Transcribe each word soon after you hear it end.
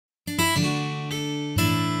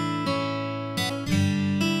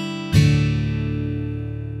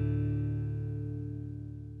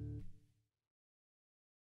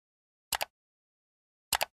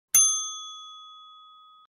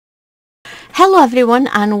Hello everyone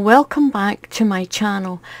and welcome back to my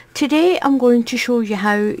channel. Today I'm going to show you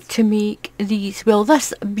how to make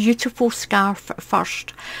this beautiful scarf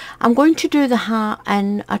first. I'm going to do the hat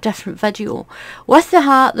in a different video. With the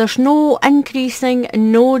hat there's no increasing,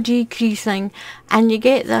 no decreasing, and you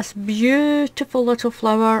get this beautiful little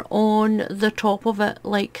flower on the top of it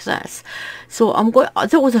like this. So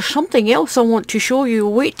there's something else I want to show you.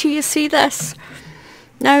 Wait till you see this.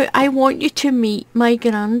 Now I want you to meet my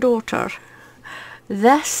granddaughter.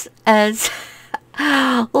 This is,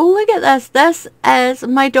 look at this, this is,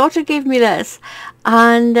 my daughter gave me this,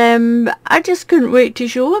 and I just couldn't wait to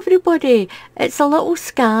show everybody. It's a little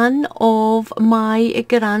scan of my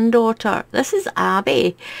granddaughter. This is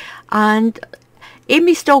Abby, and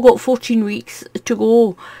Amy's still got 14 weeks to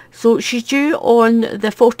go, so she's due on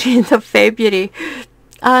the 14th of February,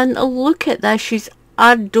 and look at this, she's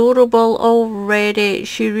adorable already.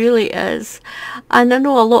 She really is. And I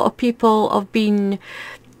know a lot of people have been,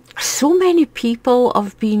 so many people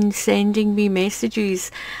have been sending me messages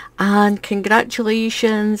and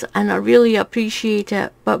congratulations, and I really appreciate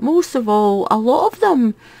it. But most of all, a lot of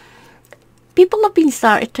them, people have been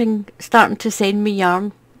starting to send me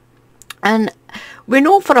yarn, and we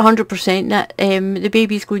know for 100% that the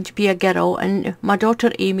baby's going to be a girl, and my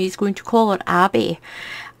daughter Amy is going to call her Abby.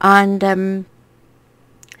 And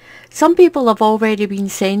some people have already been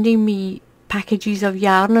sending me packages of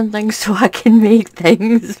yarn and things so I can make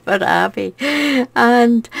things for Abby,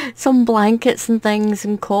 and some blankets and things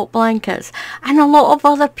and cot blankets. And a lot of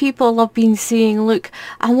other people have been saying, look,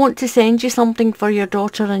 I want to send you something for your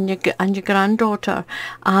daughter and your granddaughter,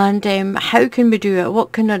 and how can we do it,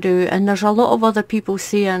 what can I do? And there's a lot of other people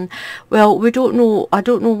saying, well, we don't know, I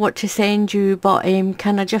don't know what to send you, but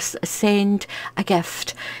can I just send a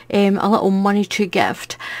gift, a little monetary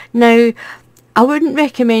gift? Now I wouldn't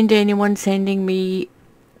recommend anyone sending me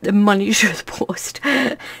the money through the post.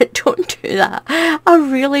 Don't do that. I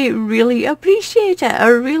really appreciate it. I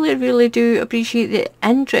really do appreciate the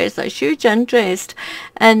interest, that huge interest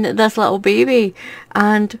in this little baby.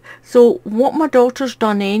 And so what my daughter's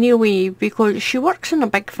done anyway, because she works in a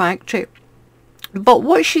big factory, but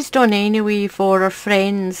what she's done anyway for her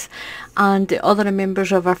friends and the other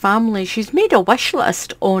members of her family, she's made a wish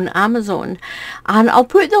list on Amazon, and I'll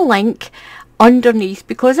put the link underneath,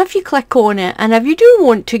 because if you click on it, and if you do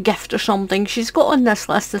want to gift or something, she's got on this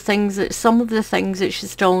list of things, that some of the things that she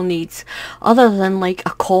still needs, other than like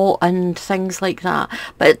a cot and things like that,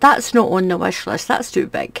 but that's not on the wish list, that's too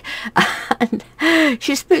big. And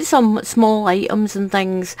she's put some small items and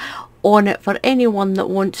things on it for anyone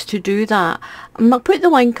that wants to do that. And I'll put the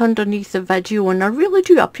link underneath the video, and I really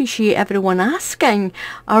do appreciate everyone asking.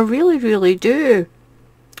 I really do.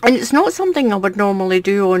 And it's not something I would normally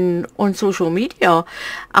do on social media.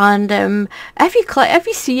 And if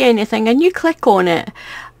you see anything and you click on it,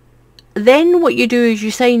 then what you do is you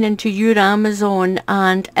sign into your Amazon,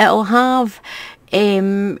 and it'll have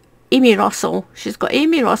Amy Russell. She's got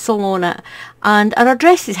Amy Russell on it, and her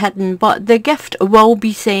address is hidden, but the gift will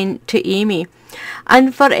be sent to Amy.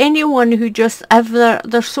 And for anyone who just, if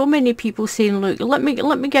there's so many people saying, look, let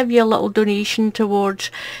me give you a little donation towards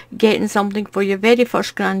getting something for your very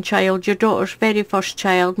first grandchild, your daughter's very first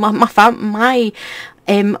child. My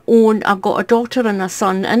own, I've got a daughter and a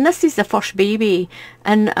son, and this is the first baby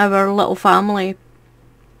in our little family.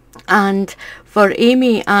 And for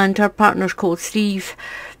Amy, and her partner's called Steve,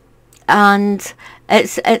 and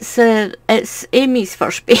it's Amy's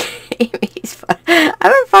first baby,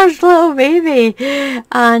 our first little baby.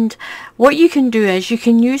 And what you can do is you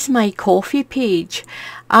can use my coffee page.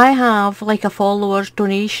 I have like a followers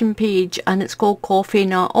donation page, and it's called Coffee,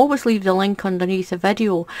 and I'll always leave the link underneath the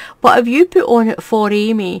video. But if you put on it for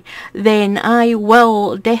Amy, then I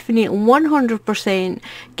will definitely 100%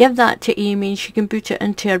 give that to Amy, and she can put it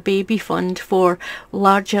into her baby fund for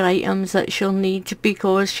larger items that she'll need,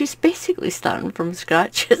 because she's basically starting from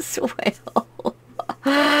scratch as well.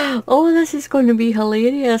 Oh, this is going to be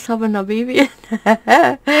hilarious, having a baby in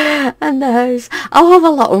the house. I'll have a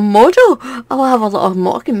little model.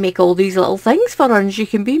 I can make all these little things for her, and she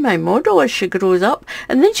can be my model as she grows up,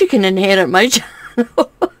 and then she can inherit my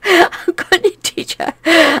channel. I'm going to teach her.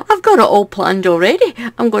 I've got it all planned already.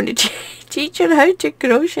 I'm going to teach her how to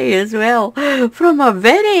crochet as well from a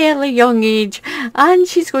very early young age, and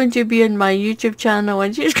she's going to be in my YouTube channel,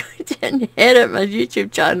 and she's going to inherit my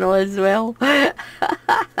YouTube channel as well.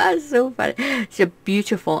 That's so funny. It's a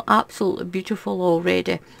beautiful, absolutely beautiful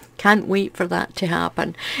already. Can't wait for that to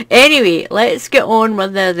happen. Anyway, let's get on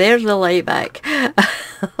with this. There's the light back.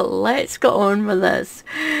 Let's get on with this.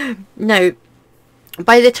 Now,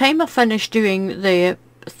 by the time I finish doing the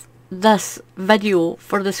this video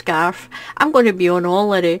for the scarf. I'm going to be on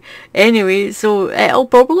holiday anyway, so it'll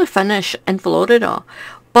probably finish in Florida,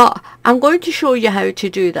 but I'm going to show you how to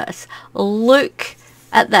do this. Look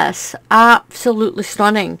at this, absolutely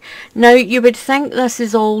stunning. Now you would think this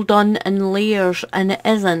is all done in layers, and it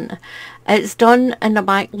isn't. It's done in a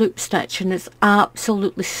back loop stitch, and it's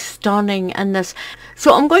absolutely stunning in this.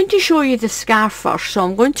 So I'm going to show you the scarf first, so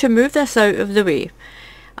I'm going to move this out of the way.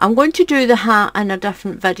 I'm going to do the hat in a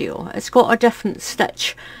different video. It's got a different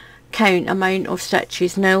stitch count, amount of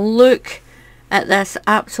stitches. Now look at this,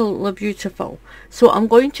 absolutely beautiful. So I'm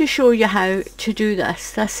going to show you how to do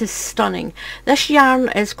this. This is stunning. This yarn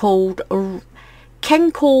is called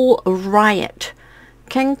King Cole Riot.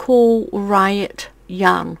 King Cole Riot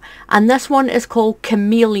yarn, and this one is called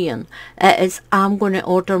Chameleon. It is, I'm going to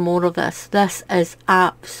order more of this. This is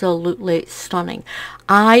absolutely stunning.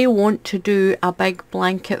 I want to do a big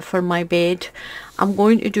blanket for my bed. I'm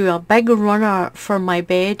going to do a big runner for my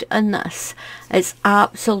bed in this. It's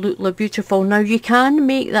absolutely beautiful. Now you can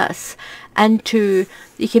make this into,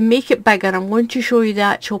 you can make it bigger. I'm going to show you the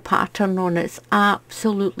actual pattern on it. It's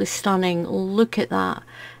absolutely stunning. Look at that.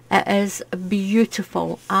 It is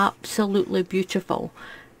beautiful, absolutely beautiful.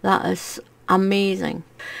 That is amazing.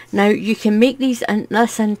 Now you can make this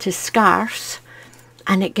into scarves,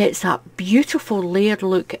 and it gets that beautiful layered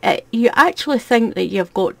look. You actually think that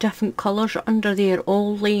you've got different colours under there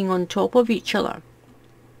all laying on top of each other.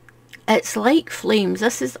 It's like flames.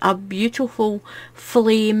 This is a beautiful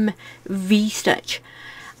flame V-stitch.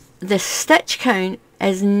 The stitch count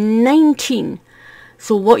is 19.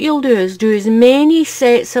 So what you'll do is do as many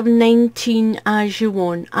sets of 19 as you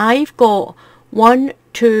want. I've got 1,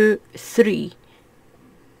 2, 3.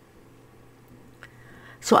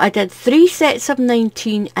 So I did 3 sets of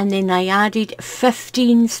 19, and then I added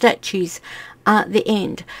 15 stitches at the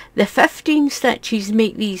end. The 15 stitches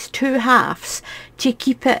make these 2 halves to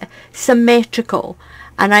keep it symmetrical.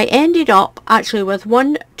 And I ended up actually with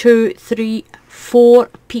 1, 2, 3, 4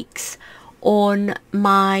 peaks on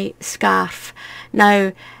my scarf.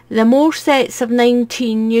 Now the more sets of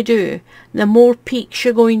 19 you do, the more peaks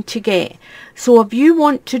you're going to get. So if you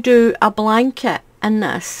want to do a blanket in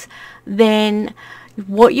this, then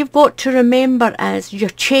what you've got to remember is your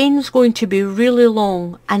chain's going to be really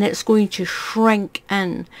long, and it's going to shrink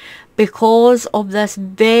in because of this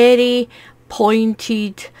very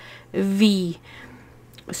pointed V.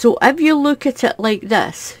 So if you look at it like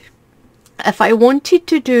this, if I wanted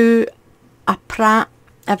to do a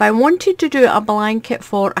blanket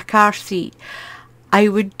for a car seat, I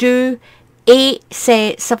would do 8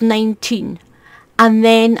 sets of 19 and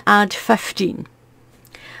then add 15.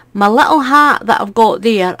 My little hat that I've got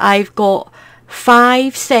there, I've got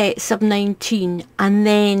 5 sets of 19 and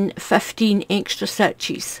then 15 extra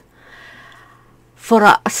stitches. For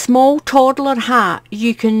a small toddler hat,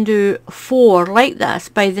 you can do 4 like this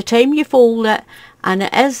by the time you fold it, and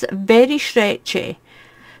it is very stretchy.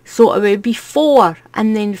 So it would be 4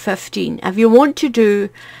 and then 15. If you want to do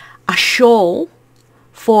a shawl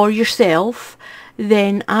for yourself,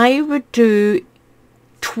 then I would do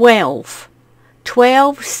 12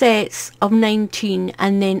 sets of 19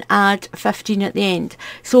 and then add 15 at the end.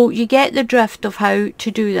 So you get the drift of how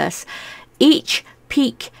to do this. Each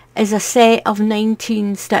peak is a set of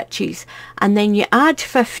 19 stitches, and then you add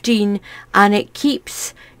 15, and it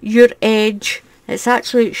keeps your edge,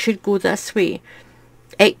 it should go this way.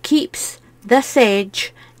 It keeps this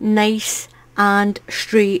edge nice and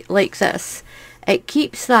straight like this. It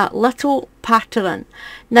keeps that little pattern.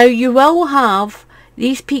 Now you will have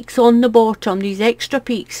these peaks on the bottom, these extra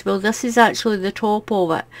peaks. Well, this is actually the top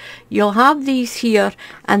of it. You'll have these here,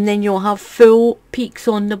 and then you'll have full peaks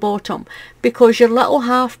on the bottom, because your little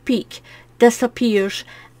half peak disappears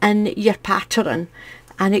in your pattern,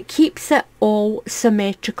 and it keeps it all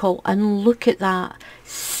symmetrical. And look at that,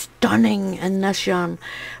 stunning in this yarn.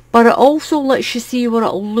 But it also lets you see what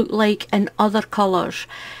it'll look like in other colours.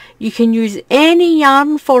 You can use any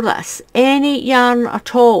yarn for this, any yarn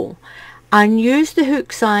at all, and use the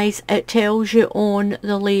hook size it tells you on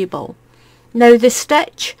the label. Now the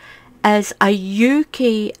stitch is a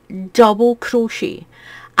UK double crochet,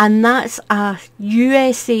 and that's a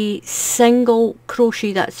USA single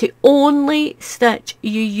crochet. That's the only stitch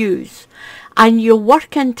you use, and you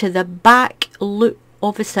work into the back loop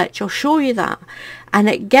of a stitch. I'll show you that, and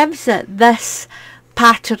it gives it this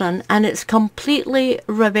pattern, and it's completely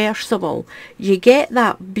reversible. You get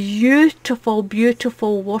that beautiful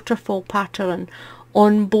waterfall pattern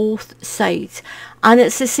on both sides, and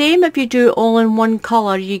it's the same if you do it all in one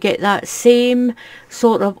colour. You get that same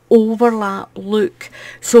sort of overlap look.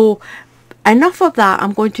 So enough of that.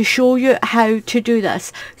 I'm going to show you how to do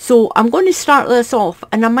this. So I'm going to start this off,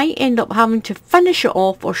 and I might end up having to finish it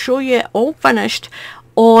off or show you it all finished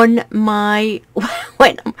on my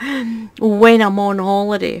when I'm on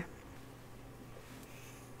holiday.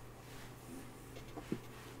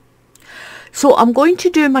 So I'm going to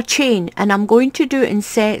do my chain, and I'm going to do it in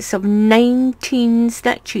sets of 19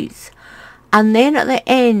 stitches, and then at the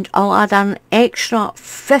end I'll add an extra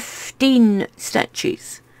 15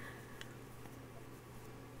 stitches.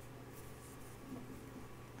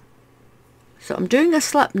 So I'm doing a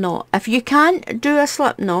slip knot. If you can't do a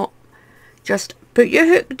slip knot, just put your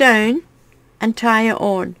hook down and tie it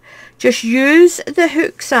on. Just use the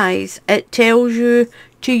hook size it tells you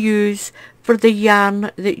to use for the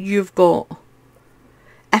yarn that you've got.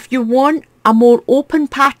 If you want a more open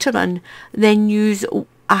pattern, then use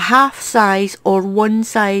a half size or one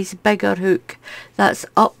size bigger hook. That's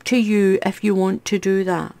up to you if you want to do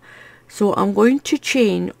that. So I'm going to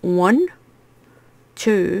chain 1,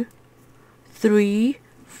 2, 3,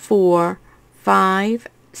 4, 5,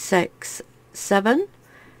 6, 7,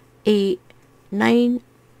 8, 9,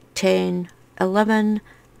 10, 11,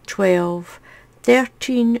 12,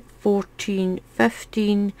 13, 14,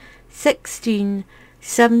 15, 16,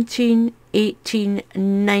 17, 18,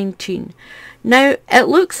 19. Now it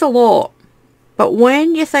looks a lot, but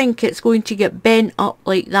when you think it's going to get bent up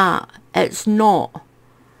like that, it's not.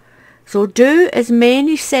 So do as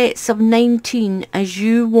many sets of 19 as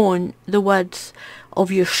you want the width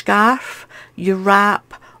of your scarf, your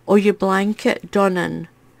wrap or your blanket done in.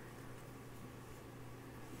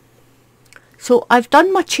 So I've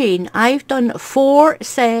done my chain. I've done 4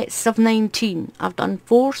 sets of 19. I've done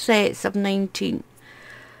 4 sets of 19.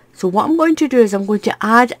 So what I'm going to do is I'm going to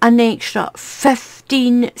add an extra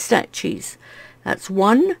 15 stitches. That's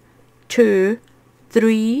 1, 2,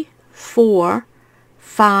 3, 4,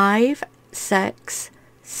 5, 6,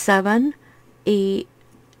 7, 8,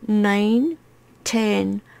 9,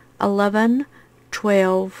 10, 11,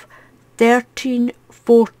 12, 13,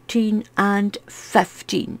 14 and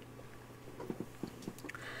 15.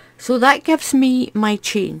 So that gives me my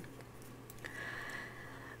chain.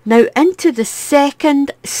 Now into the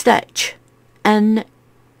second stitch in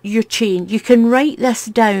your chain, you can write this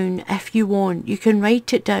down if you want, you can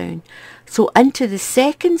write it down. So into the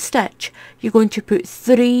second stitch you're going to put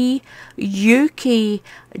 3 UK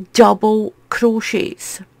double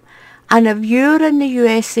crochets, and if you're in the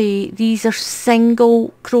USA these are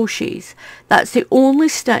single crochets. That's the only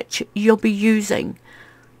stitch you'll be using.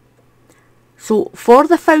 So for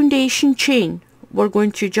the foundation chain we're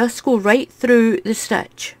going to just go right through the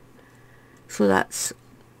stitch. So that's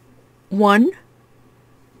 1,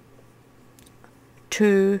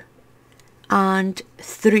 2 and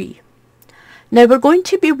 3. Now we're going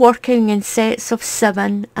to be working in sets of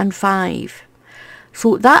 7 and 5.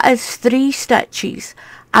 So that is 3 stitches,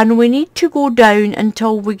 and we need to go down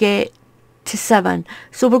until we get to 7.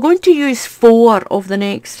 So we're going to use 4 of the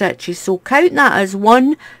next stitches. So count that as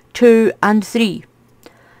 1, 2 and 3.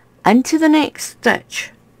 Into the next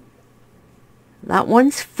stitch, that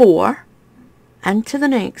one's 4, into the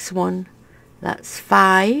next one, that's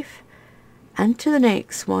 5, into the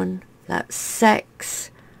next one, that's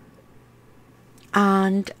 6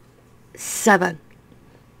 and 7.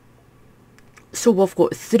 So we've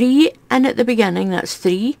got 3 in at the beginning, that's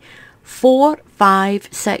 3, 4, 5,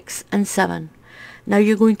 6 and 7. Now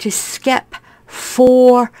you're going to skip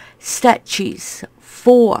 4 stitches,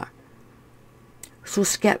 4. So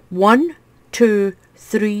skip 1, 2,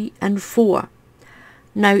 3 and 4.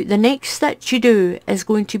 Now the next stitch you do is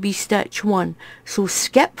going to be stitch 1. So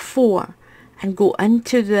skip 4 and go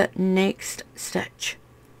into the next stitch.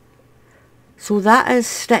 So that is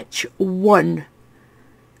stitch 1.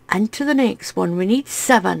 Into the next one we need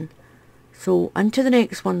 7. So into the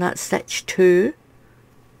next one that's stitch 2,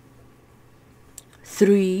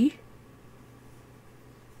 3,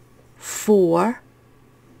 4,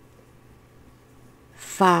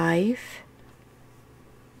 5,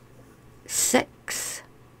 6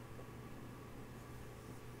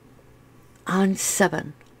 and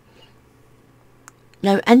 7.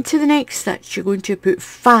 Now into the next stitch you're going to put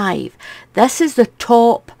 5. This is the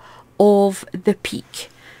top of the peak.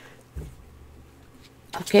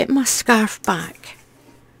 I'll get my scarf back.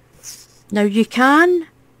 Now you can,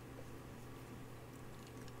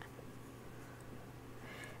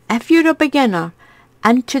 if you're a beginner,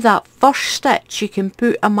 into that first stitch you can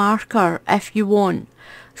put a marker if you want,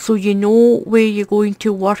 so you know where you're going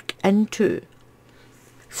to work into.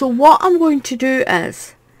 So what I'm going to do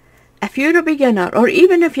is, if you're a beginner or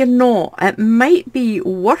even if you're not, it might be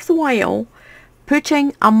worthwhile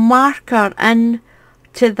putting a marker in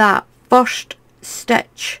to that first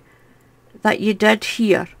stitch that you did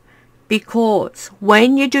here, because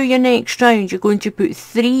when you do your next round you're going to put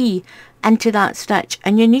 3 into that stitch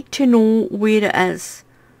and you need to know where it is.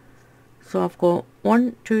 So I've got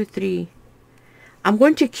 1, 2, 3. I'm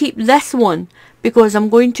going to keep this one because I'm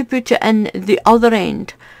going to put it in the other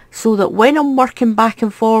end, so that when I'm working back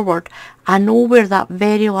and forward I know where that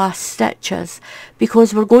very last stitch is,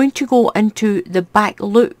 because we're going to go into the back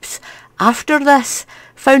loops. After this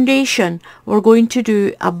foundation we're going to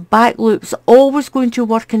do a back loop. It's always going to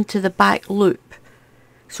work into the back loop.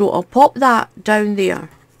 So I'll pop that down there.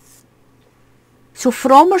 So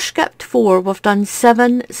from our skipped 4 we've done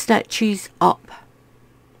 7 stitches up.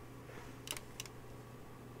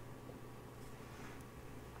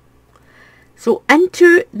 So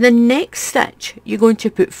into the next stitch you're going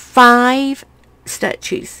to put 5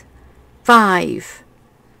 stitches. 5.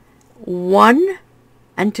 1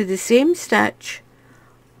 into the same stitch,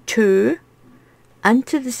 2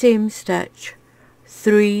 into the same stitch,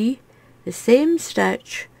 3 the same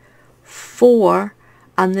stitch, 4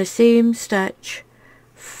 and the same stitch,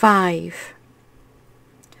 5,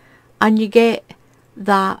 and you get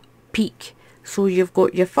that peak. So you've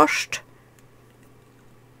got your first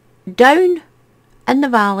down in the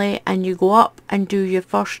valley and you go up and do your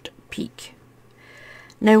first peak.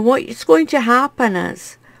 Now what's going to happen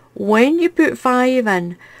is when you put 5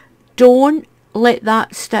 in, don't let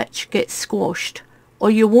that stitch get squashed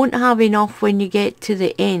or you won't have enough when you get to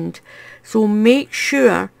the end. So make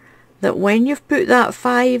sure that when you've put that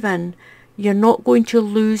 5 in, you're not going to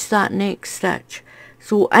lose that next stitch.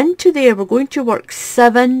 So into there we're going to work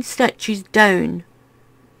 7 stitches down.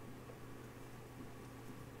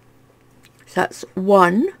 So that's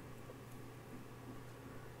 1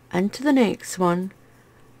 into the next one,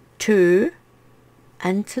 2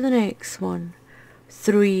 into the next one,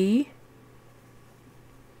 3,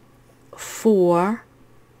 4,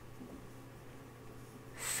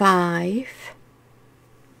 5,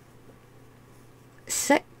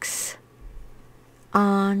 6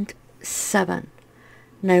 and 7.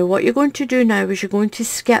 Now what you're going to do now is you're going to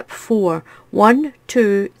skip 4. 1,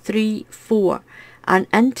 2, 3, 4 and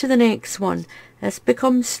into the next one. This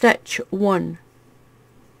becomes stitch 1.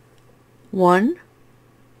 1,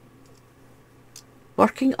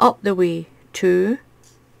 working up the way, 2,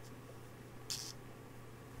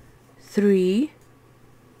 3,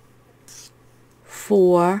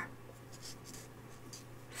 4,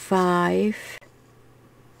 5,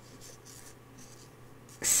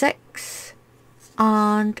 6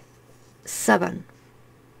 and 7.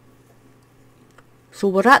 So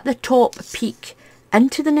we're at the top peak.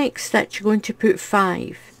 Into the next stitch you're going to put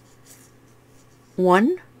 5.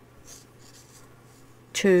 1,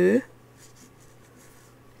 2,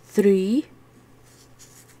 3,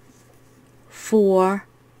 4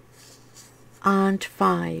 and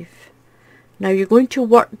 5. Now you're going to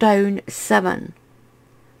work down 7.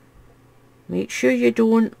 Make sure you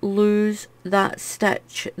don't lose that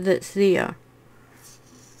stitch that's there.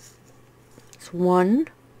 It's 1,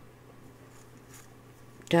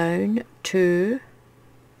 down, 2,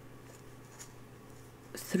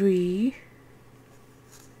 3,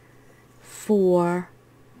 4,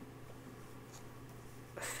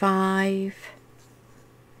 5,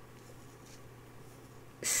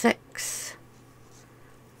 6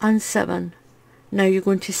 and 7. Now you're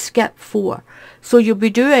going to skip 4. So you'll be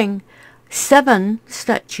doing 7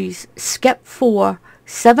 stitches, skip 4,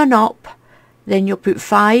 7 up, then you'll put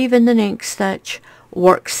 5 in the next stitch,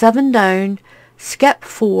 work 7 down, skip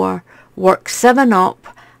 4, work 7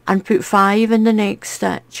 up and put 5 in the next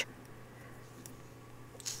stitch.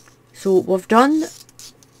 So we've done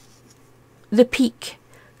the peak,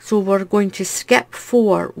 so we're going to skip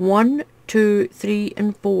 4. 1, 2, 3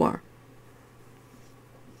 and 4.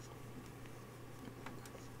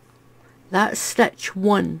 That's stitch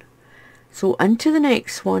 1. So into the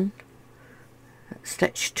next one,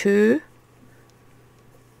 stitch 2,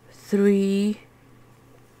 3,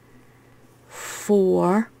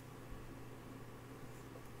 4,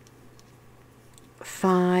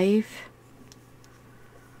 5,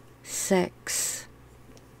 6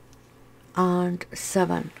 and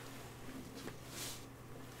 7.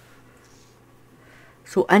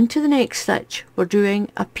 So into the next stitch we're doing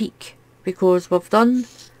a peak, because we've done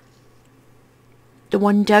the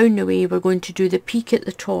one down the way, we're going to do the peak at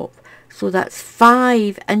the top. So that's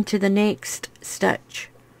 5 into the next stitch.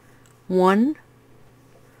 1,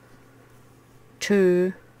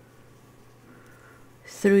 2,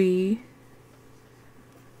 3,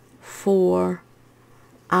 4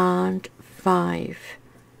 and 5.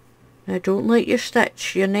 Now don't let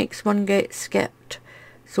your next one get skipped.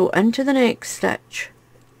 So into the next stitch,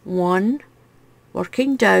 1,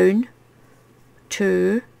 working down,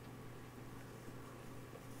 2,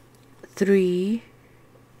 3,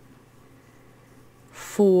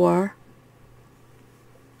 4,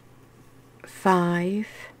 5,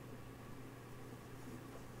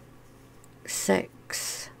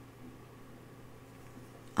 6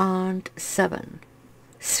 and 7.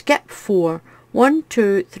 Skip 4, 1,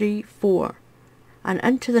 2, 3, 4 and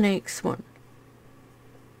into the next one.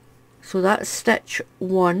 So that's stitch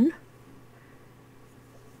 1.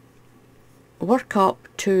 Work up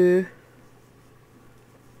to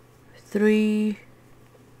 3,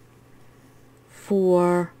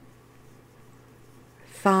 4,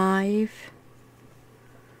 5,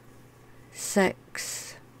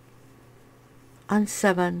 6 and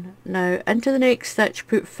 7. Now into the next stitch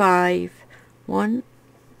put 5. 1,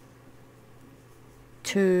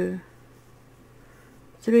 2,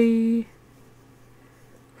 3,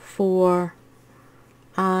 4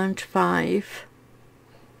 and 5.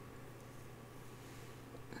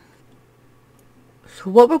 So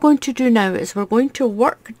what we're going to do now is we're going to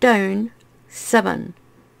work down 7.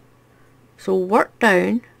 So work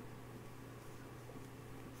down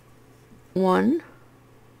 1,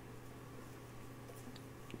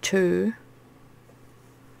 2,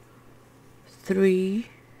 3,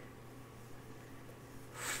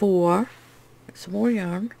 4, some more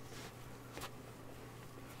yarn,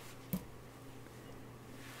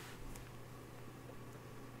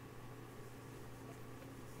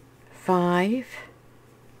 5,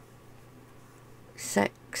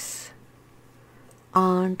 6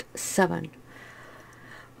 and 7.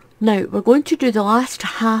 Now we're going to do the last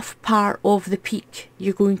half part of the peak.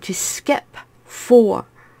 You're going to skip 4,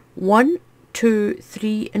 1, 2,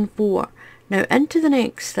 3 and 4. Now into the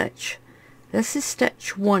next stitch. This is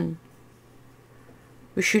stitch 1.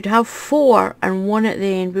 We should have 4 and 1 at the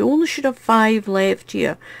end. We only should have 5 left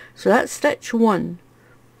here. So that's stitch 1,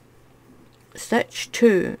 stitch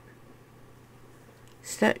 2,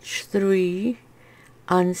 stitch 3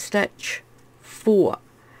 and stitch 4.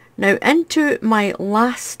 Now into my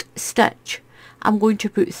last stitch I'm going to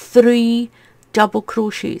put 3 double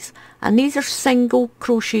crochets, and these are single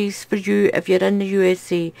crochets for you if you're in the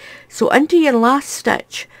USA. So into your last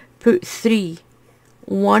stitch put 3,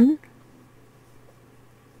 1,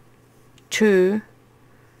 2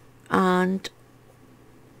 and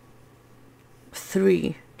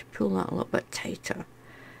 3 to pull that a little bit tighter.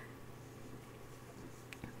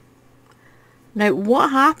 Now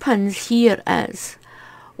what happens here is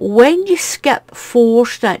when you skip 4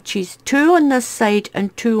 stitches, 2 on this side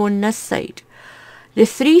and 2 on this side, the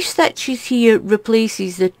 3 stitches here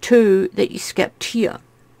replaces the 2 that you skipped here.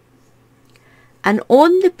 And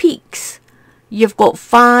on the peaks you've got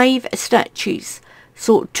 5 stitches.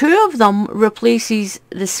 So 2 of them replaces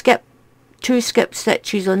the 2 skip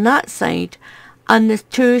stitches on that side and the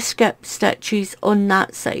 2 skip stitches on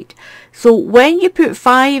that side. So when you put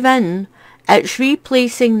 5 in, it's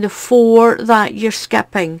replacing the 4 that you're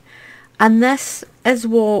skipping, and this is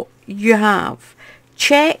what you have.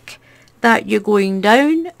 Check that you're going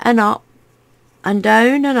down and up and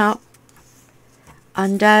down and up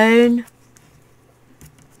and down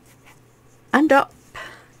and up,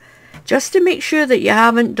 just to make sure that you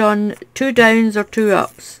haven't done 2 downs or 2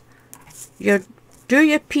 ups. You do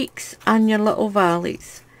your peaks and your little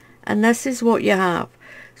valleys, and this is what you have.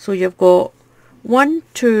 So you've got 1,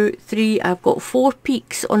 2, 3, I've got 4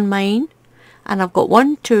 peaks on mine, and I've got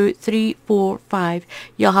 1, 2, 3, 4, 5.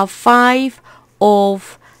 You'll have 5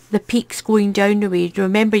 of the peaks going down the way.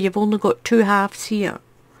 Remember, you've only got 2 halves here,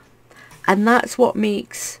 and that's what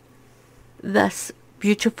makes this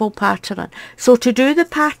beautiful pattern. So to do the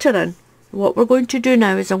pattern, what we're going to do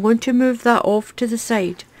now is I'm going to move that off to the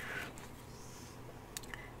side.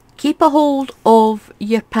 Keep a hold of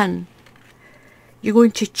your pin. You're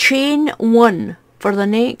going to chain 1 for the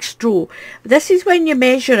next row. This is when you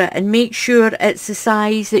measure it and make sure it's the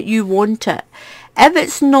size that you want it. If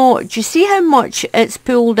it's not, do you see how much it's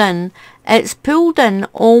pulled in? It's pulled in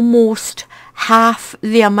almost half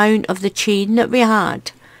the amount of the chain that we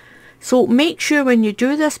had. So make sure when you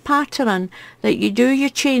do this pattern that you do your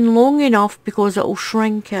chain long enough, because it will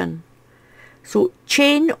shrink in. So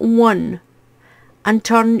chain 1 and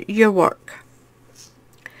turn your work.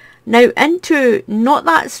 Now into, not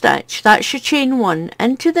that stitch, that's your chain 1,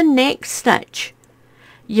 into the next stitch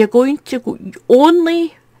you're going to go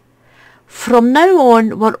only, from now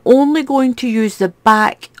on we're only going to use the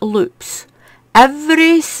back loops.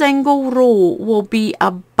 Every single row will be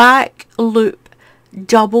a back loop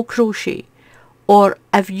double crochet, or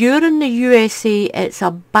if you're in the USA it's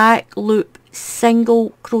a back loop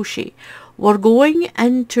single crochet. We're going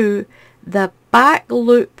into the back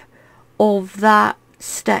loop of that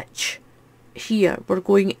stitch here. We're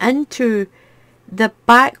going into the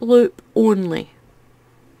back loop only.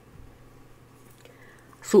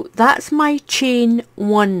 So that's my chain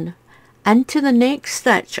 1. Into the next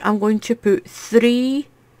stitch I'm going to put 3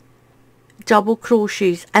 double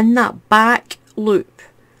crochets in that back loop.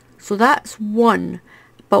 So that's 1,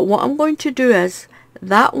 but what I'm going to do is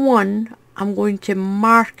that 1 I'm going to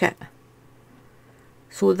mark it.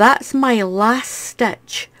 So that's my last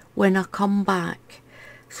stitch when I come back.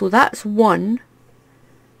 So that's 1,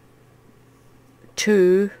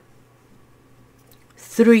 2,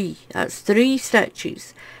 3. That's 3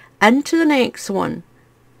 stitches. Into the next one,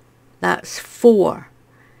 that's 4.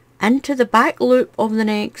 Into the back loop of the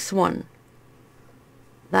next one,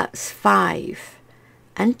 that's 5.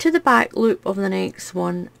 Into the back loop of the next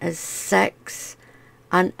one is 6,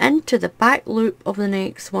 and into the back loop of the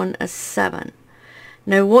next one is 7.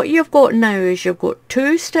 Now what you've got now is you've got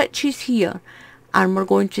 2 stitches here, and we're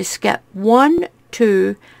going to skip 1,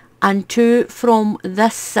 2 and 2 from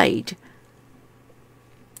this side.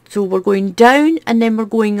 So we're going down and then we're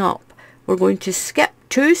going up. We're going to skip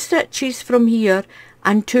 2 stitches from here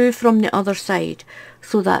and 2 from the other side.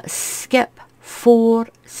 So that's skip 4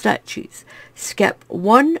 stitches. Skip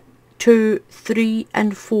 1, 2, 3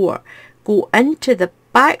 and 4. Go into the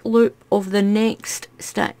back loop of the next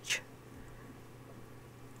stitch.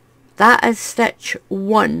 That is stitch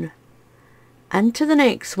 1. Into the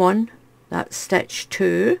next one, that's stitch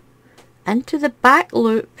 2. Into the back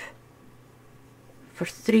loop for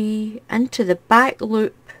 3, into the back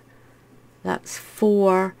loop, that's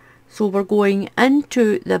 4. So we're going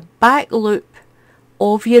into the back loop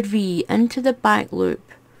of your V, into the back loop,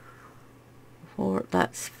 4,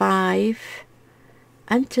 that's 5,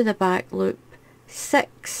 into the back loop,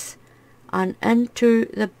 6, and into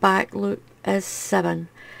the back loop is 7.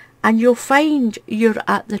 And you'll find you're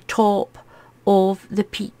at the top of the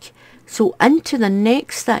peak. So into the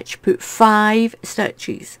next stitch put 5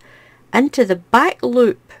 stitches. Into the back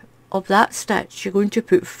loop of that stitch you're going to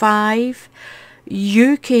put 5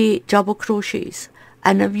 UK double crochets,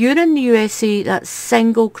 and if you're in the USA that's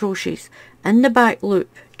single crochets. In the back loop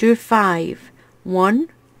do 5. 1,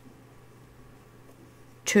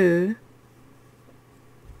 2,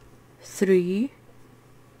 3,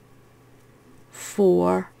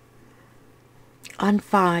 4 and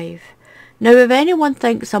 5. Now if anyone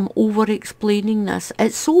thinks I'm over explaining this,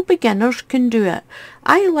 it's so beginners can do it.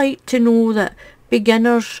 I like to know that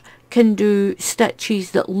beginners can do stitches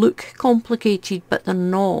that look complicated but they're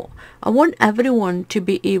not. I want everyone to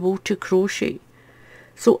be able to crochet.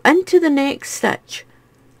 So into the next stitch,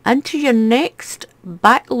 into your next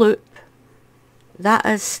back loop, that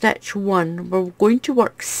is stitch 1. We're going to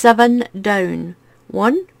work 7 down.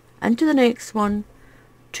 1, into the next one,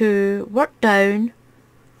 2, work down,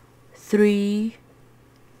 3,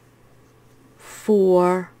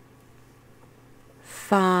 4,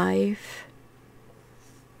 5,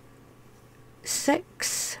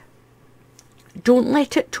 6, don't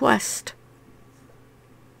let it twist,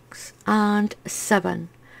 and 7.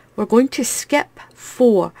 We're going to skip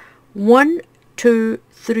 4. 1, 2,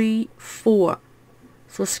 3, 4.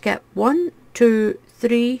 So skip 1, 2,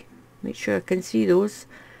 3, make sure I can see those.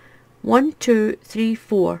 1, 2, 3,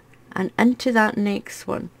 4, and into that next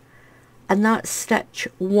one. And that's stitch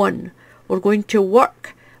 1. We're going to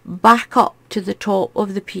work back up to the top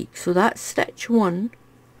of the peak. So that's stitch 1,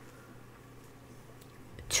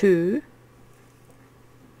 2,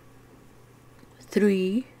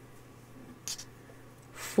 3,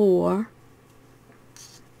 4,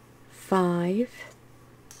 5,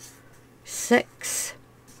 6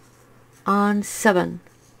 and 7.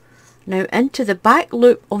 Now into the back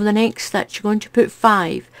loop of the next stitch you're going to put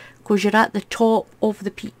 5 because you're at the top of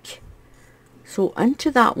the peak. So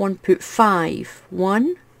into that one put 5.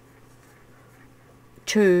 1,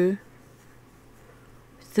 2,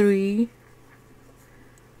 3,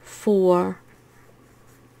 4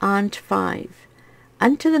 and 5.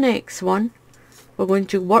 Into the next one we're going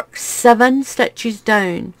to work 7 stitches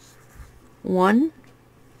down. 1,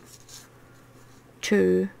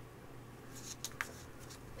 2,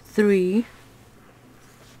 3,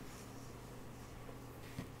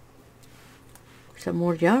 some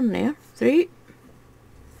more yarn there, 3,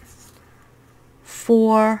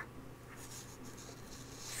 4,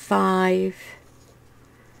 5,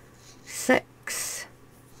 6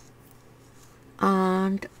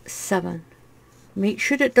 and 7. Make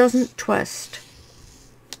sure it doesn't twist.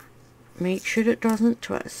 Make sure it doesn't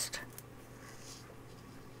twist.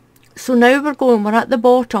 So now we're at the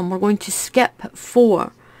bottom, we're going to skip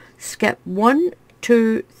 4. Skip 1,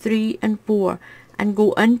 2, 3 and 4. and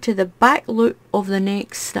go into the back loop of the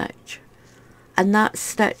next stitch, and that's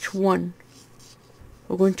stitch 1.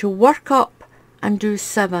 We're going to work up and do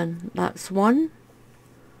 7. That's 1,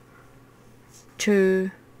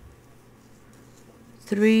 2,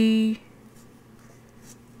 3,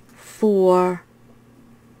 4,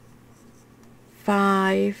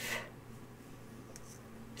 5,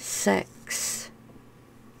 6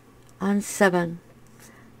 and 7.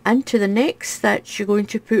 Into the next stitch you're going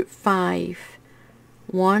to put 5.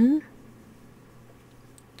 1,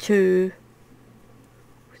 2,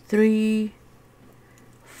 3,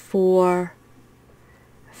 4,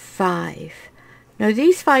 5. Now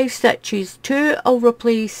these 5 stitches, 2 will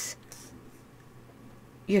replace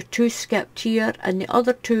your 2 skipped here, and the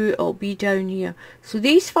other 2 will be down here. So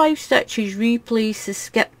these 5 stitches replace the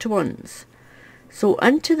skipped ones. So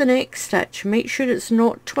into the next stitch, make sure it's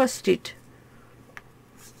not twisted.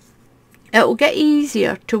 It will get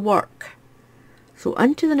easier to work. So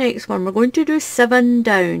into the next one, we're going to do 7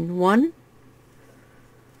 down. 1,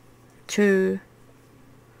 2,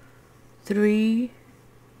 3,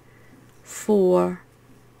 4,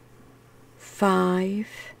 5,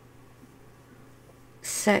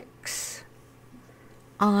 6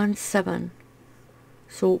 and 7.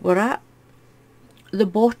 So we're at the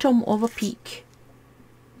bottom of a peak.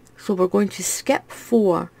 So we're going to skip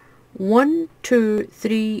 4. 1, 2,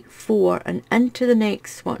 3, 4 and into the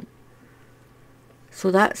next one. So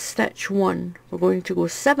that's stitch 1. We're going to go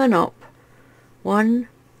 7 up. 1,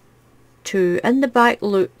 2 in the back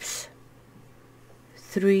loops.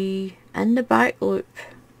 3 in the back loop.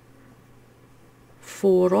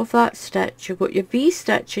 4 of that stitch. You've got your V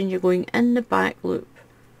stitch and you're going in the back loop.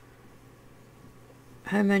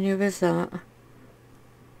 How many was that?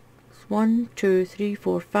 It's 1, 2, 3,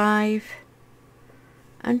 4, 5.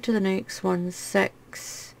 Into the next one,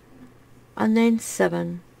 6 and then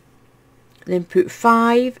 7. Then put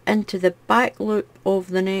 5 into the back loop of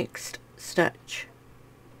the next stitch.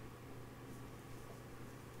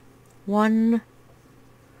 1,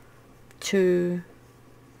 2,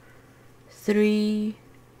 3,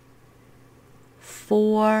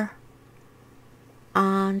 4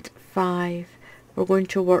 and 5. We're going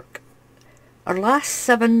to work our last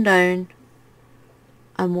 7 down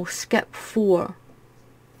and we'll skip 4.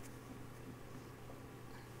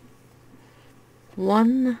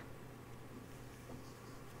 1,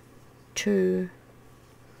 2,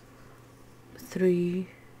 3,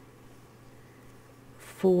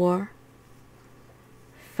 4,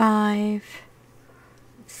 5,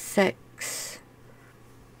 6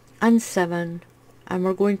 and 7, and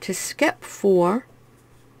we're going to skip 4,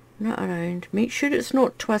 not around, make sure it's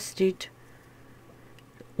not twisted.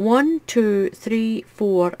 1, 2, 3,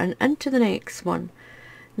 4 and into the next one.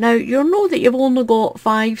 Now you'll know that you've only got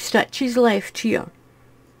 5 stitches left here.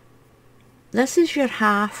 This is your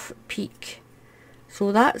half peak,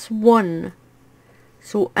 so that's 1.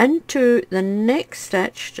 So into the next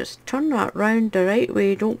stitch, just turn that round the right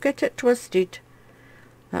way, don't get it twisted.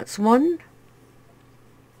 That's 1,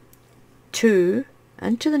 2,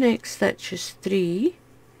 into the next stitch is 3,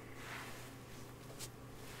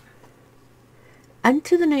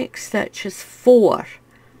 into the next stitch is 4.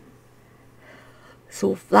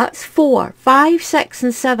 So that's 4, 5, 6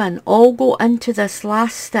 and 7 all go into this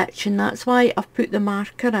last stitch, and that's why I've put the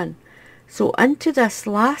marker in. So into this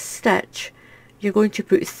last stitch you're going to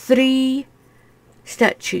put 3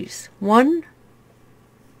 stitches. 1,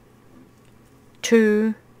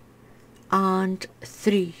 2 and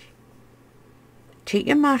 3. Take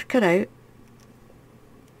your marker out,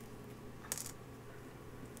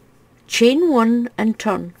 chain 1 and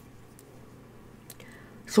turn.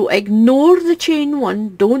 So ignore the chain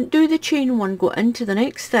 1, don't do the chain 1, go into the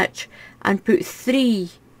next stitch and put 3.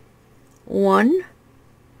 1,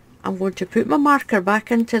 I'm going to put my marker back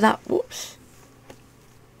into that, whoops.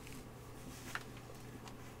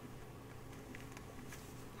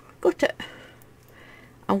 Got it.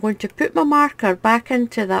 I'm going to put my marker back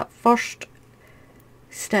into that first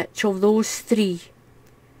stitch of those 3.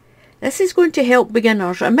 This is going to help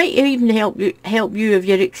beginners. It might even help you if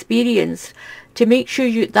you're experienced, to make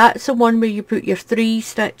sure that's the one where you put your 3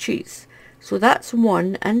 stitches. So that's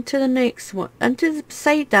 1, into the next one, into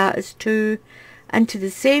beside that is 2, into the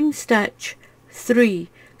same stitch 3.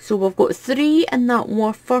 So we've got 3 in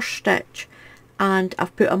that first stitch, and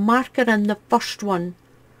I've put a marker in the first one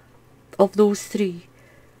of those 3.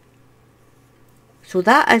 So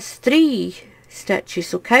that is 3 stitches.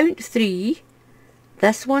 So count 3.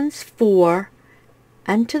 This one's 4,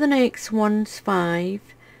 into the next one's 5,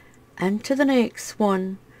 into the next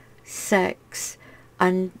one 6,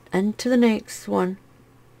 and into the next one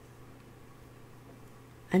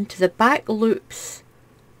into the back loops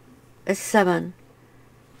is 7.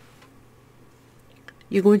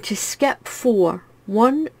 You're going to skip 4.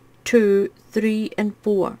 1, 2, 3 and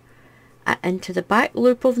 4. Into the back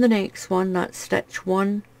loop of the next one, that's stitch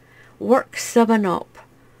 1, work 7 up,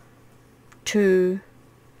 2,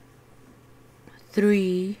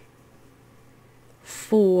 3,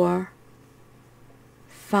 4,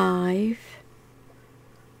 5,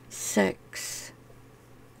 6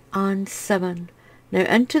 and 7. Now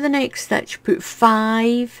into the next stitch put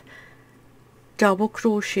 5 double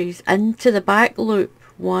crochets into the back loop.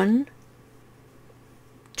 1,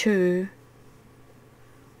 2,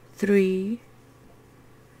 3,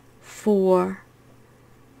 4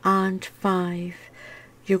 and 5.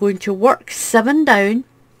 You're going to work 7 down,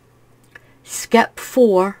 skip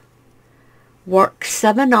 4, work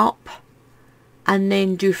 7 up, and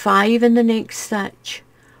then do 5 in the next stitch.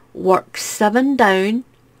 Work 7 down,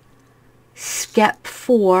 skip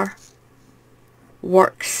 4,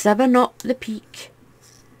 work 7 up the peak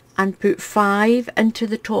and put 5 into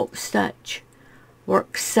the top stitch.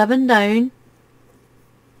 Work 7 down,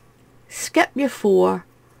 skip your 4,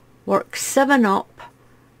 work 7 up,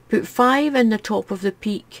 put 5 in the top of the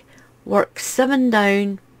peak, work 7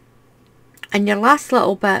 down, and your last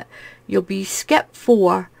little bit you'll be skip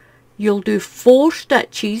 4, you'll do 4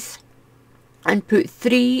 stitches and put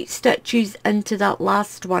 3 stitches into that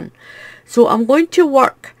last one. So I'm going to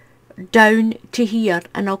work down to here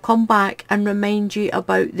and I'll come back and remind you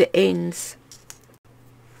about the ends.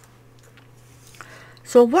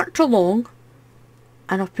 So I've worked along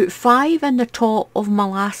and I've put 5 in the top of my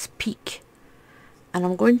last peak, and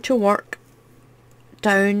I'm going to work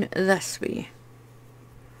down this way.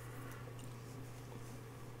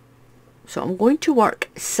 So I'm going to work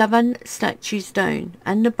 7 stitches down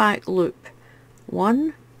in the back loop.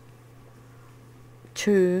 1,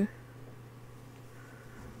 2,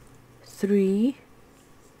 3,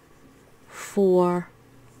 4,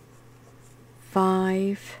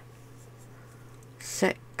 5,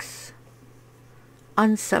 6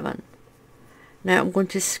 and 7. Now I'm going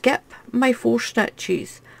to skip my 4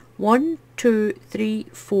 stitches. 1, 2, 3,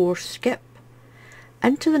 4, skip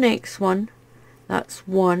into the next one. That's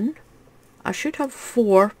 1. I should have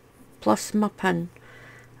 4 plus my pin.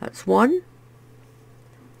 That's 1,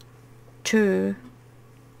 2,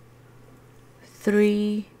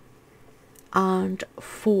 3 and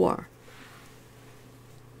 4.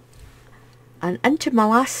 And into my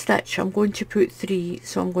last stitch I'm going to put 3,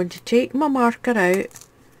 so I'm going to take my marker out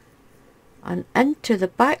and into the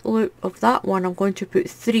back loop of that one I'm going to put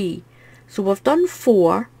 3. So we've done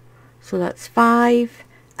 4, so that's 5,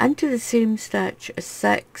 into the same stitch is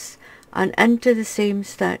 6, and into the same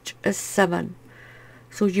stitch is 7.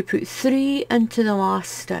 So you put 3 into the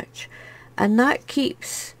last stitch, and that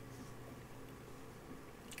keeps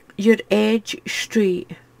your edge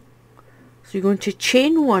straight. So you're going to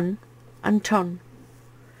chain 1 and turn.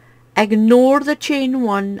 Ignore the chain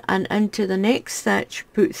 1 and into the next stitch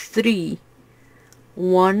put 3.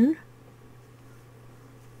 1,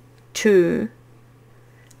 2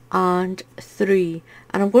 and 3.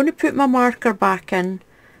 And I'm going to put my marker back in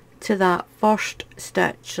to that first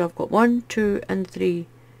stitch. So I've got 1, 2 and 3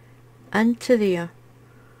 into there.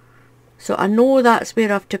 So I know that's where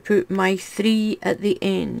I have to put my 3 at the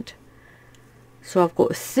end. So I've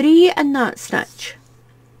got 3 in that stitch.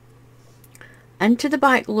 Into the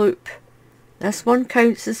back loop. This one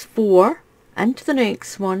counts as 4. Into the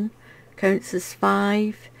next one counts as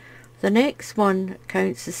 5. The next one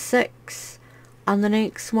counts as 6. And the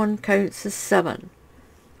next one counts as 7.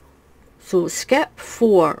 So skip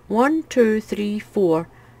 4. 1, 2, 3, 4.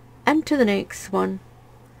 Into the next one.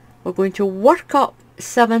 We're going to work up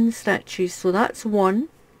 7 stitches. So that's 1,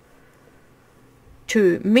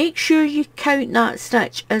 2. Make sure you count that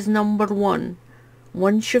stitch as number 1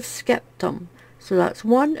 once you've skipped them. So that's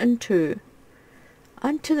 1 and 2.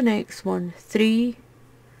 And to the next one, 3,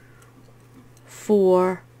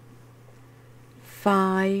 4,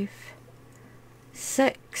 5,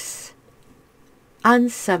 6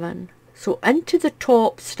 and 7. So into the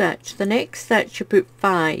top stitch, the next stitch you put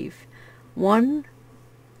 5. 1,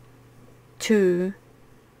 2,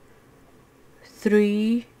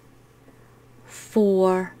 3,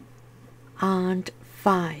 4 and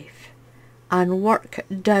 5, and work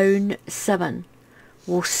down 7.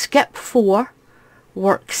 We'll skip 4,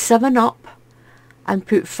 work 7 up and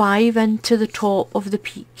put 5 into the top of the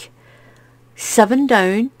peak. 7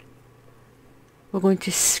 down, we're going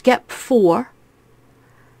to skip 4,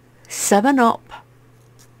 7 up,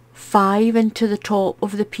 5 into the top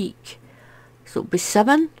of the peak. So it'll be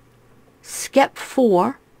 7, skip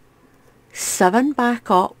 4, 7 back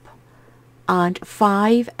up, and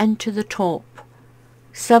 5 into the top.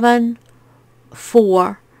 7,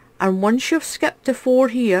 4, and once you've skipped the 4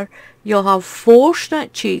 here, you'll have 4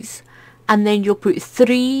 stitches, and then you'll put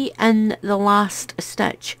 3 in the last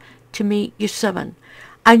stitch to make your 7,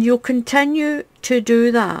 and you'll continue to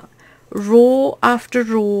do that row after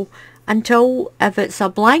row until, if it's a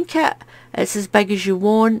blanket, it's as big as you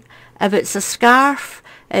want. If it's a scarf,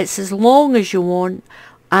 it's as long as you want,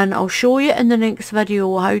 and I'll show you in the next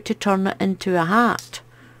video how to turn it into a hat.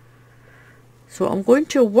 So I'm going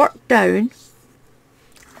to work down.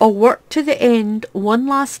 I'll work to the end one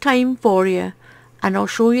last time for you, and I'll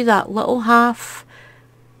show you that little half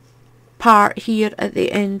part here at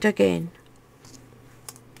the end again.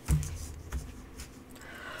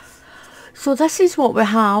 So this is what we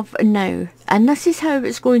have now, and this is how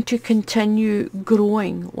it's going to continue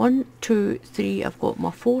growing. 1, 2, 3, I've got my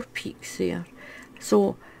 4 peaks there.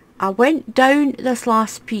 So I went down this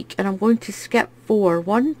last peak and I'm going to skip 4.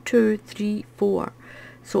 1, 2, 3, 4.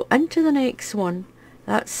 So into the next one,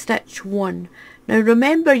 that's stitch 1. Now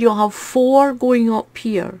remember, you'll have 4 going up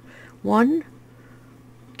here. 1,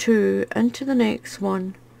 2, into the next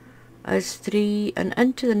one is 3, and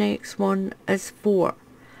into the next one is 4.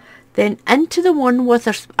 Then into the one with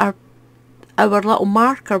our little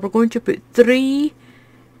marker, we're going to put 3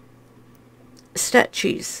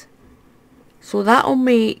 stitches. So that'll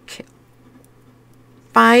make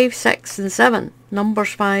 5, 6 and 7.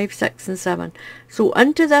 Numbers 5, 6 and 7. So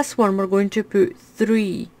into this one we're going to put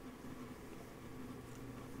 3.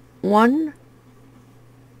 1,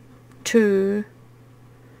 2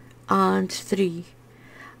 and 3.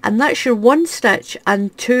 And that's your 1 stitch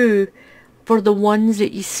and 2 for the ones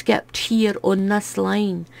that you skipped here on this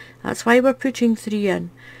line. That's why we're putting 3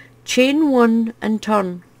 in. Chain 1 and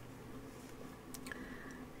turn.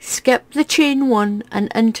 Skip the chain 1,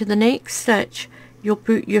 and into the next stitch you'll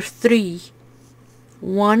put your 3.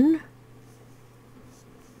 1,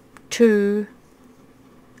 2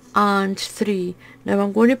 and 3. Now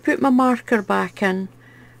I'm going to put my marker back in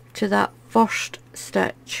to that first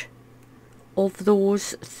stitch of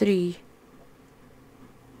those 3.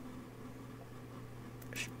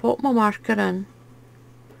 Just pop my marker in,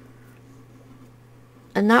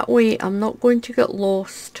 and that way I'm not going to get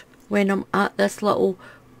lost when I'm at this little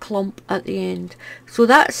clump at the end. So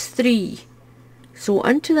that's 3. So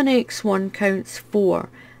into the next one counts 4.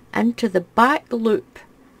 Into the back loop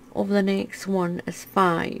of the next one is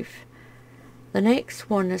 5. The next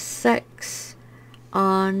one is 6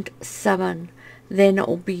 and 7. Then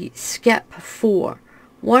it'll be skip 4.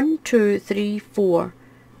 1, 2, 3, 4,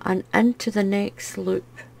 and into the next loop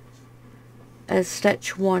is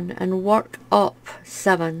stitch 1, and work up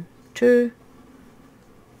 7. 2,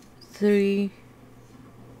 3,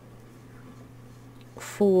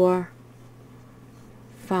 4,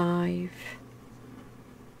 5,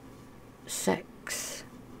 6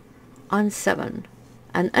 and 7,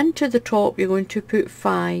 and into the top you're going to put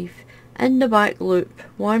 5 in the back loop.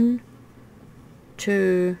 1,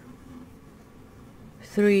 2,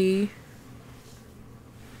 3,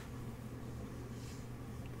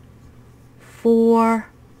 4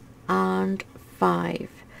 and 5.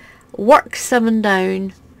 Work 7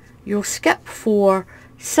 down, you'll skip 4,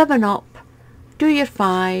 7 up, do your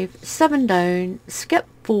 5, 7 down, skip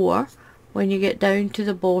 4 when you get down to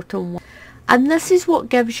the bottom one. And this is what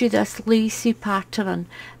gives you this lacy pattern.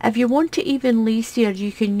 If you want it even lacier,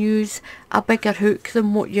 you can use a bigger hook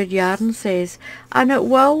than what your yarn says, and it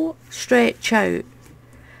will stretch out.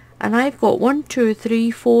 And I've got 1, 2,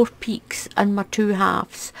 3, 4 peaks in my 2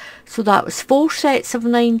 halves. So that was 4 sets of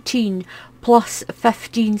 19 plus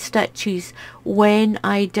 15 stitches when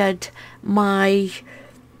I did my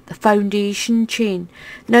foundation chain.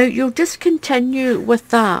 Now you'll just continue with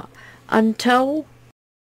that until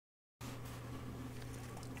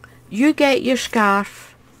you get your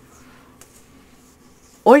scarf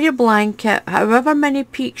or your blanket, however many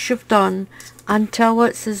peaks you've done, until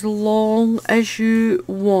it's as long as you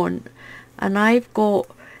want. And I've got,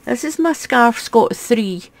 this is my scarf's got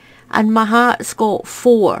 3, and my hat's got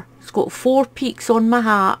 4. It's got 4 peaks on my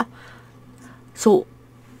hat. So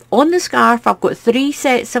on the scarf I've got 3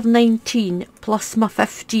 sets of 19 plus my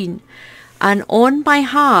 15, and on my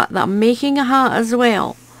hat that I'm making a hat as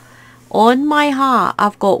well, on my hat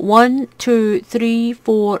I've got 1, 2, 3,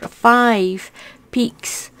 4, 5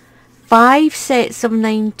 peaks, 5 sets of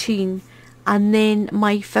 19, and then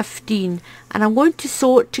my 15, and I'm going to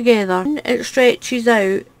sew it together. When it stretches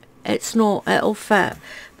out, it's not, it'll fit,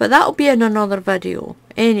 but that'll be in another video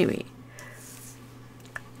anyway.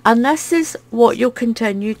 And this is what you'll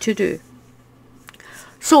continue to do.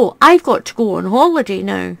 So I've got to go on holiday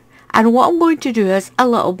now, And what I'm going to do is a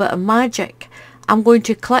little bit of magic. I'm going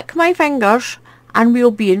to click my fingers and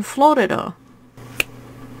we'll be in Florida.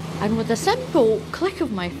 And with a simple click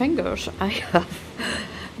of my fingers, I have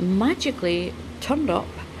magically turned up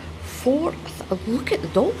 4th. Look at the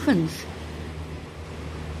dolphins.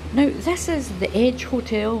 Now this is the Edge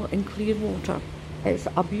Hotel in Clearwater. It's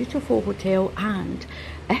a beautiful hotel, and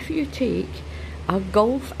if you take a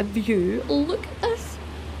Gulf view, look at this.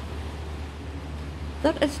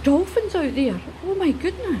 There is dolphins out there. Oh my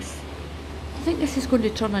goodness. I think this is going to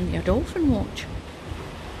turn into a dolphin watch.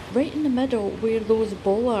 Right in the middle where those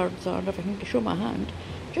bollards are, if I can show my hand,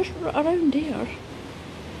 just around there.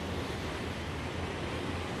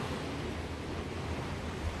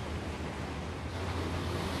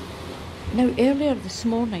 Now earlier this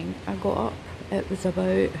morning I got up, it was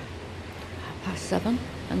about 7:30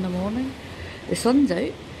 in the morning. The sun's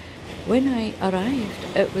out. When I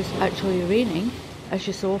arrived it was actually raining, as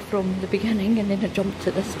you saw from the beginning, and then I jumped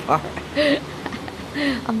to this part.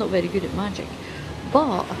 I'm not very good at magic,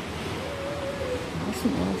 but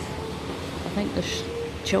listen to this. I think there's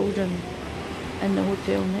children in the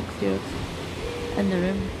hotel next to us in the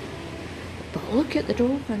room. But look at the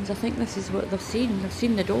dolphins. I think this is what they've seen. They've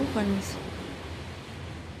seen the dolphins.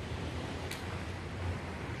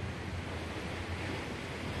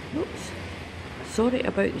 Oops. Sorry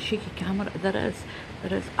about the shaky camera. There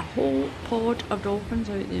is a whole pod of dolphins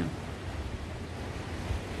out there.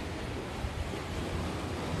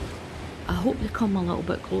 I hope they come a little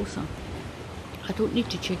bit closer. I don't need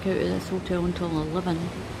to check out of this hotel until 11.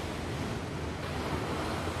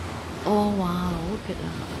 Oh wow, look at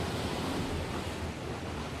that.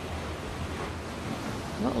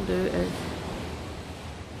 What I'll do is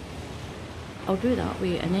I'll do that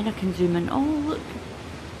way, and then I can zoom in. Oh look,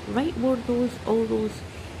 right where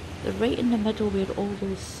they're right in the middle where all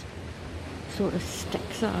those sort of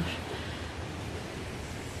sticks are.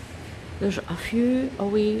 There's a few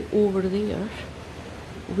away over there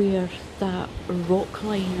where that rock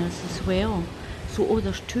line is as well. So oh,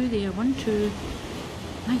 there's 2 there. 1, 2.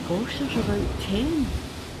 My gosh, there's about 10.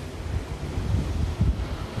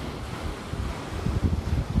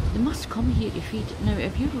 They must come here to feed. Now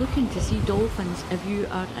if you're looking to see dolphins, if you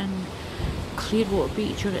are in Clearwater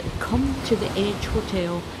Beach, or come to the Edge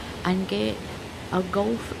Hotel and get a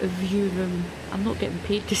Gulf view room. I'm not getting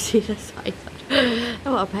paid to say this either.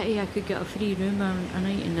 Oh, what a pity. I could get a free room or a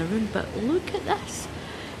night in the room, but look at this.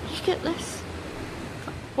 Look at this.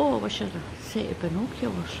 Oh, I wish I had a set of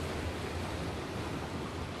binoculars.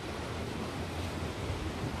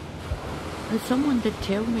 And someone did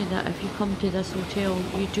tell me that if you come to this hotel,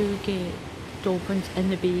 you do get dolphins in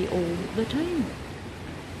the bay all the time.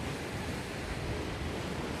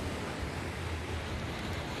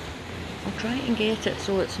 I'll try and get it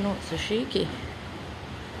so it's not so shaky.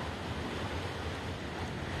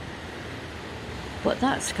 But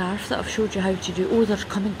that scarf that I've showed you how to do, oh, they're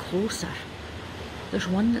coming closer. There's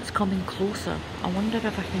one that's coming closer. I wonder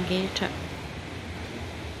if I can get it.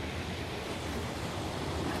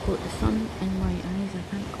 I've got the sun in my eyes, I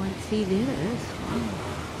can't quite see. There it is. Wow.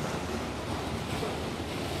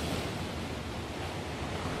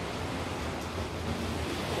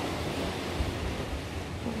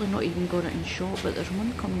 Probably not even got it in shot, but there's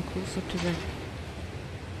one coming closer to the...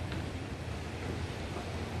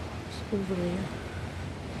 It's over there.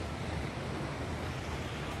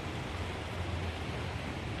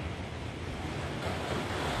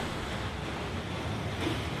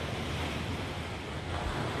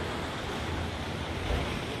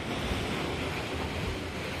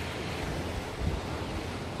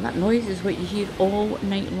 That noise is what you hear all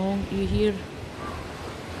night long. You hear,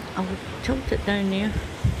 I'll tilt it down there.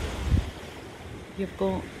 You've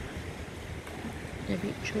got the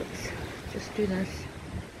beetroots. Just do this.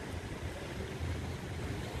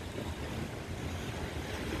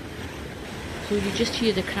 So you just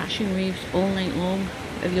hear the crashing waves all night long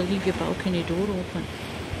if you leave your balcony door open.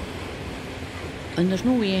 And there's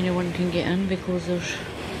no way anyone can get in because there's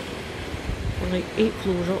like 8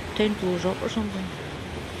 floors up, 10 floors up or something.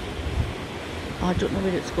 I don't know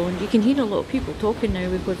where it's going. You can hear a lot of people talking now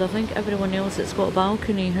because I think everyone else that's got a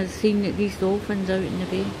balcony has seen these dolphins out in the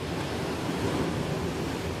bay.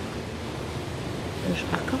 There's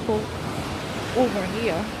a couple over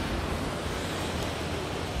here.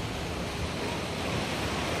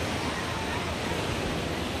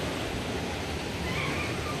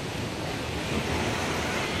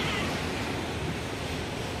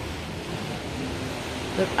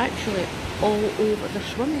 They're actually all over. They're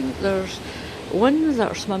swimming. There's ones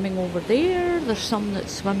that are swimming over there, there's some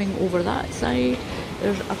that's swimming over that side,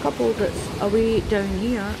 there's a couple that's away down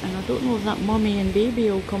here, and I don't know if that mummy and baby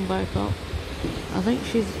will come back up. I think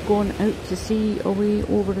she's gone out to sea away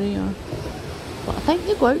over there, but I think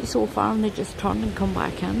they go out so far and they just turn and come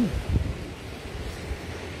back in.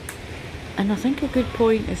 And I think a good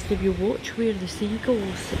point is to watch where the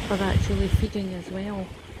seagulls are actually feeding as well.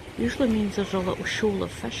 Usually means there's a little shoal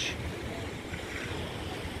of fish.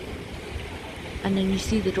 And then you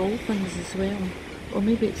see the dolphins as well. Or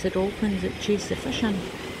maybe it's the dolphins that chase the fish in.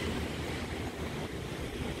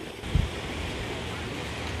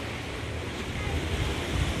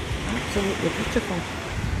 Absolutely beautiful.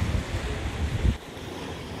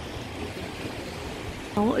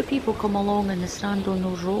 A lot of people come along and they stand on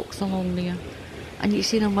those rocks along there, and you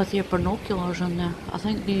see them with their binoculars in there. I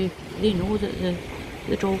think they know that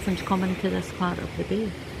the dolphins come into this part of the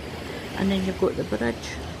bay. And then you've got the bridge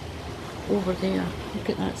over there. Look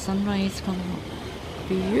at that sunrise coming up.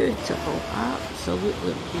 Beautiful,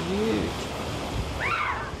 absolutely beautiful.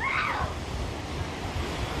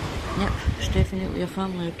 Yep, it's definitely a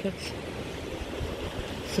family of kids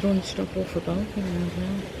throwing stuff off the balcony as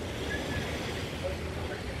well.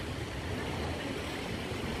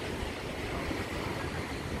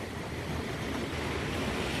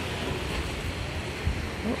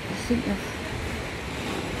 Oh, I think they've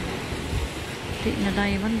taken a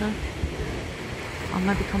dive under. I'll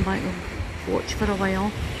maybe come back and watch for a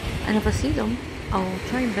while, and if I see them, I'll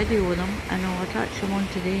try and video them and I'll attach them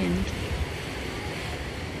onto the end,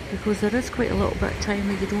 because there is quite a little bit of time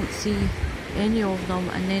where you don't see any of them,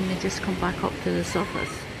 and then they just come back up to the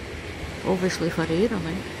surface, obviously for air, I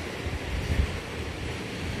think.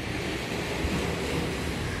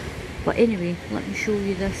 But anyway, let me show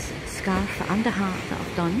you this scarf and a hat that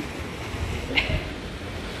I've done.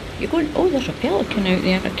 You're going, oh, there's a pelican out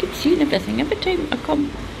there. I keep seeing everything every time I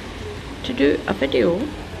come to do a video.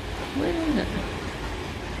 Where is it?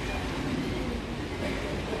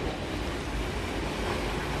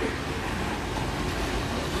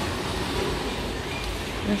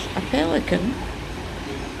 There's a pelican.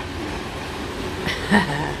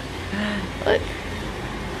 Look.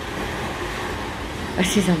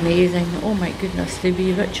 This is amazing. Oh my goodness, to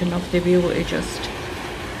be rich enough to be able to just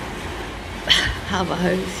have a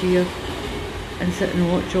house here and sit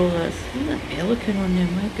and watch all this. There's a pelican on there,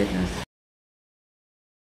 my goodness.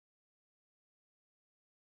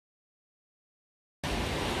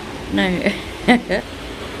 Now,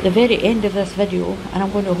 the very end of this video, and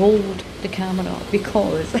I'm going to hold the camera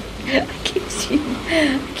because I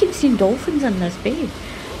keep seeing dolphins in this bay,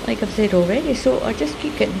 like I've said already, so I just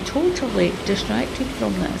keep getting totally distracted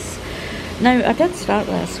from this. Now, I did start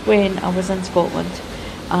this when I was in Scotland,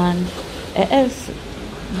 and it is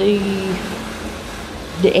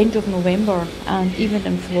the end of November, and even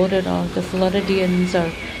in Florida, the Floridians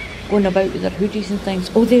are going about with their hoodies and things.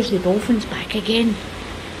 Oh, there's the dolphins back again.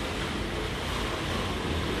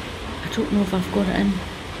 I don't know if I've got it in.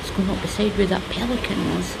 It's going up beside where that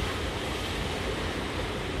pelican was.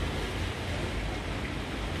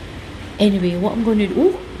 Anyway, what I'm going to do...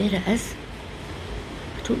 Oh, there it is.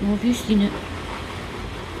 I don't know if you've seen it.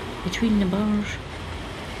 Between the bars.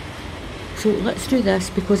 So let's do this,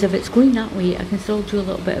 because if it's going that way, I can still do a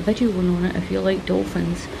little bit of videoing on it. If you like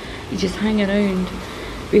dolphins, you just hang around,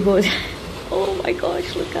 because... oh my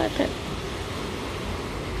gosh, look at it.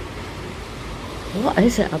 What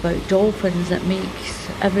is it about dolphins that makes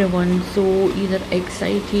everyone so either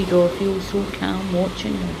excited or feel so calm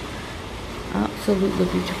watching them? Absolutely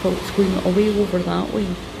beautiful. It's going away over that way.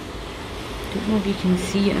 Don't know if you can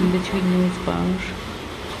see it in between those bars.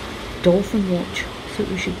 Dolphin watch, that's what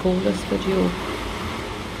we should call this video.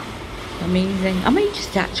 Amazing. I might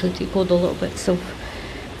just actually take all the little bits of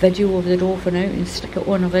video of the dolphin out and stick it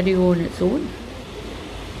on a video on its own.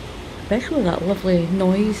 Especially that lovely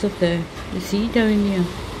noise of the sea down there.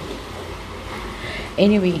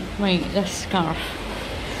 Anyway, right, this scarf.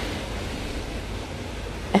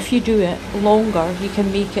 If you do it longer, you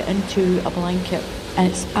can make it into a blanket,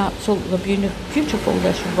 and it's absolutely beautiful.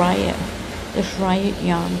 This riot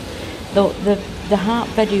yarn. The hat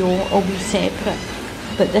video will be separate,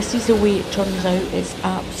 but this is the way it turns out. It's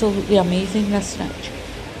absolutely amazing, this stitch,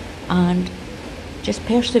 and just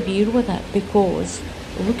persevere with it, because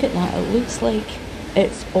look at that, it looks like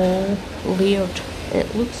it's all layered.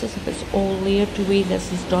 It looks as if it's all layered the way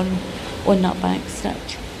this is done on that back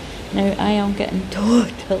stitch. Now I am getting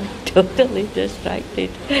totally distracted.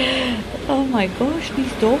 Oh my gosh,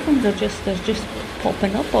 these dolphins are just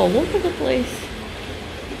popping up all over the place.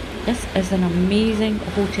 This is an amazing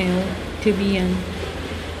hotel to be in.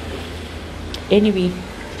 Anyway,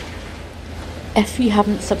 If you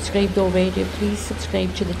haven't subscribed already, please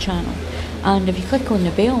subscribe to the channel. And if you click on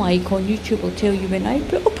the bell icon, YouTube will tell you when I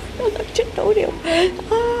put up another tutorial.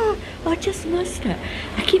 I just missed it.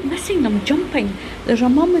 I keep missing them jumping. There's a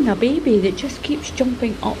mum and a baby that just keeps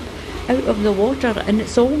jumping up out of the water, and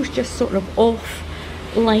it's always just sort of off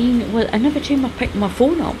line. And every time I pick my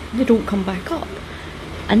phone up, they don't come back up.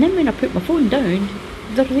 And then when I put my phone down,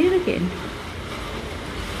 they're there again.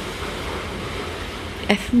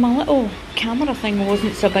 If my little camera thing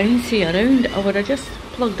wasn't so bouncy around, I would have just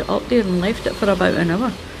plugged it up there and left it for about an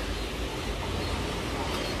hour.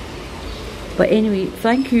 But anyway,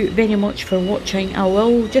 thank you very much for watching. I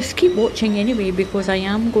will just keep watching anyway, because I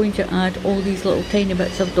am going to add all these little tiny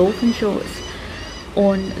bits of dolphin shots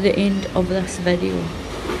on the end of this video.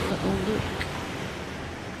 Little look.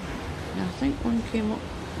 I think one came up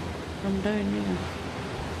from down there.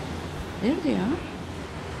 There they are.